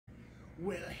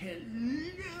Well,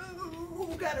 hello.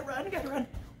 Gotta run.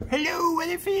 Hello,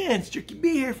 weather fans. CherkyB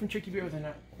here from CherkyB with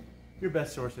your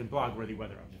best source in blog-worthy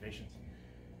weather observations.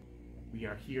 We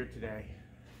are here today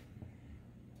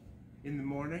in the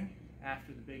morning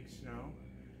after the big snow.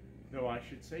 No, I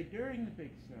should say during the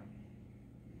big snow.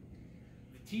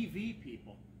 The TV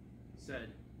people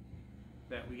said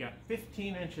that we got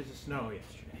 15 inches of snow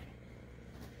yesterday,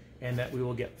 and that we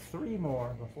will get 3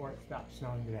 more before it stops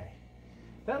snowing today.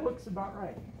 That looks about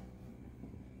right.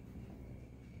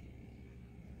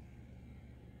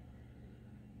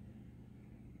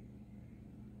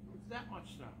 It's that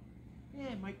much snow. Yeah,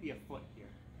 it might be a foot here.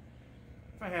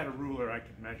 If I had a ruler, I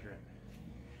could measure it.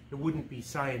 It wouldn't be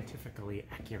scientifically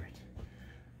accurate.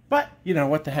 But, you know,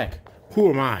 what the heck? Who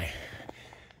am I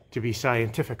to be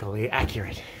scientifically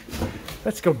accurate?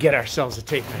 Let's go get ourselves a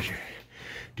tape measure.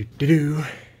 Do-do-do.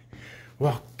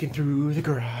 Walking through the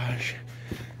garage.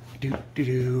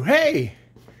 Do-do-do. Hey!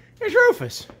 There's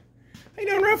Rufus. How you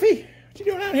doing, Rufy? What you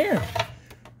doing out here?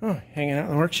 Oh, hanging out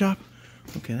in the workshop?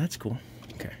 Okay, that's cool.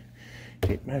 Okay.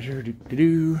 Tape measure.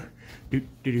 Do-do-do.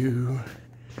 Do-do-do.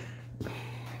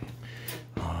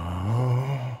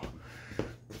 Oh,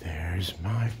 there's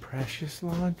my precious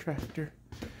lawn tractor.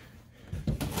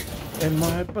 And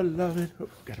my beloved... Oh,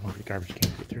 gotta move the garbage can to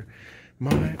get through.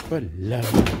 My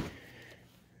beloved...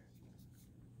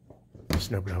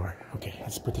 snowblower. Okay,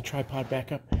 let's put the tripod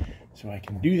back up so I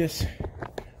can do this.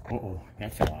 Uh-oh,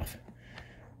 that fell off.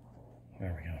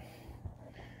 There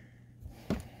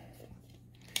we go.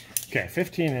 Okay,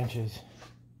 15 inches.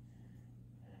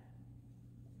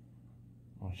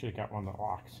 Oh, I should have got one that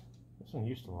locks. This one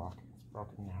used to lock. It's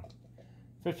broken now.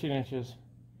 15 inches.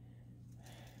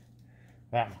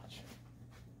 That much.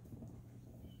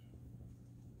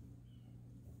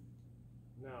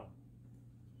 No.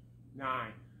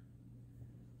 9.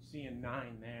 Seeing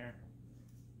 9 there.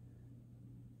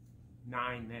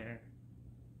 9 there.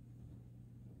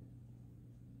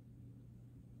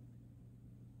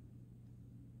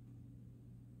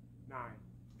 9.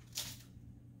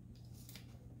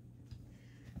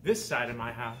 This side of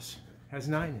my house has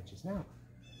 9 inches now.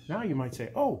 Now you might say,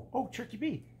 oh,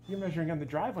 CherkyB, you're measuring on the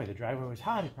driveway. The driveway was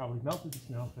hot. It probably melted the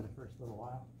snow for the first little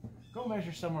while. Go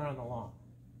measure somewhere on the lawn.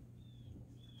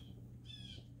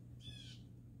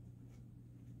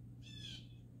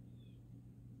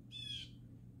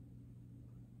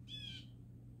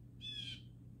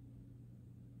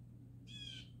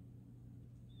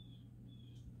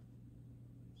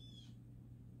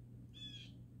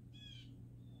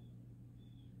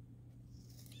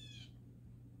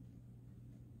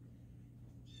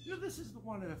 You know, this is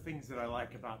one of the things that I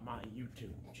like about my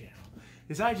YouTube channel,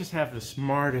 is I just have the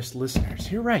smartest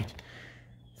listeners. You're right.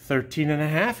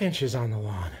 13.5 inches on the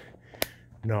lawn.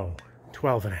 No,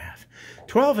 12.5.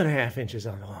 12.5 inches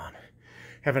on the lawn.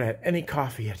 Haven't had any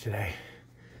coffee yet today.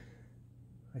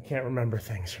 I can't remember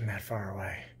things from that far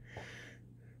away.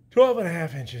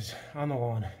 12.5 inches on the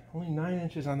lawn. Only 9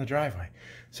 inches on the driveway.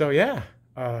 So yeah,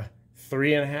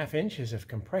 3.5 inches of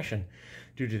compression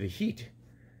due to the heat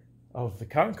of the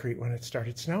concrete when it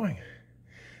started snowing.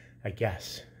 I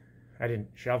guess. I didn't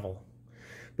shovel.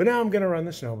 But now I'm going to run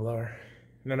the snowblower.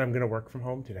 And then I'm going to work from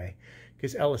home today,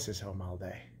 because Ellis is home all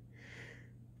day.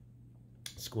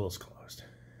 School's closed.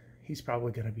 He's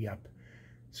probably going to be up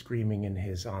screaming in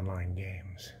his online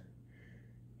games.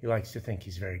 He likes to think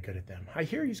he's very good at them. I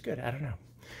hear he's good. I don't know.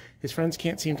 His friends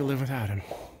can't seem to live without him.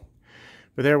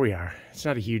 But there we are. It's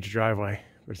not a huge driveway,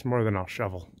 but it's more than I'll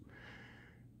shovel.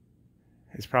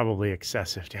 It's probably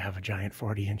excessive to have a giant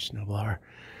 40-inch snowblower,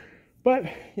 but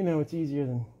you know, it's easier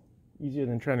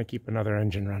than trying to keep another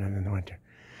engine running in the winter.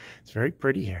 It's very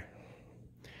pretty here.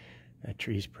 That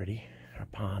tree's pretty. Our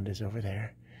pond is over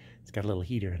there. It's got a little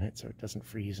heater in it so it doesn't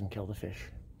freeze and kill the fish.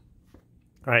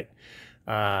 All right.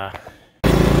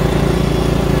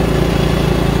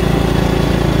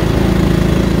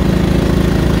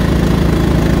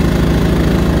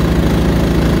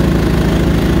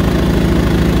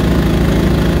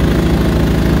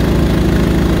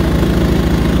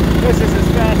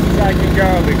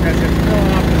 Because it's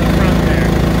pulling up in the front there.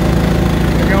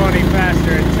 If you go any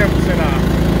faster, it tips it off.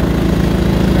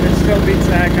 But it still beats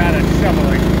the heck out of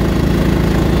shoveling.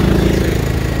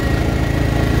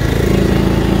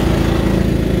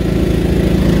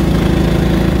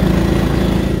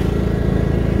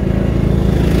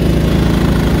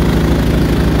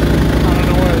 I don't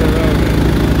know where the road is.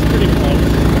 It's pretty close.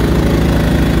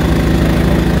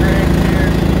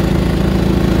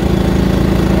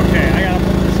 Okay, I gotta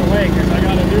put this away because I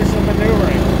gotta do some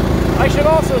maneuvering. I should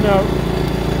also note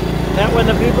that when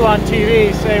the people on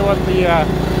TV say what the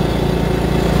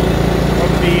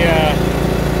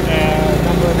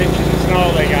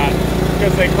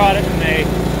they caught it and they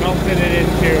melted it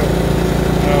into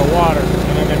water,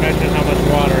 and then they measured how much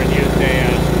water and used a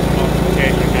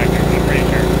multiplication factor, I'm pretty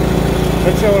sure.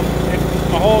 But so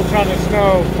if a whole ton of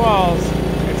snow falls,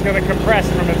 it's going to compress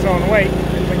from its own weight,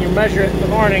 and when you measure it in the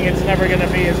morning, it's never going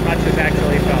to be as much as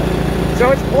actually fell.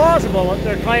 So it's plausible what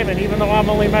they're claiming, even though I'm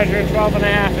only measuring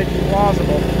 12.5, it's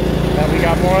plausible that we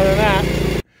got more than that.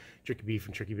 CherkyB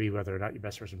from CherkyB, whether or not your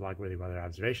best source of blog-worthy weather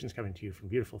observations, coming to you from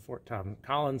beautiful Fort Tom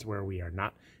Collins, where we are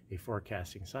not a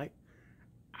forecasting site.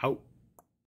 Out.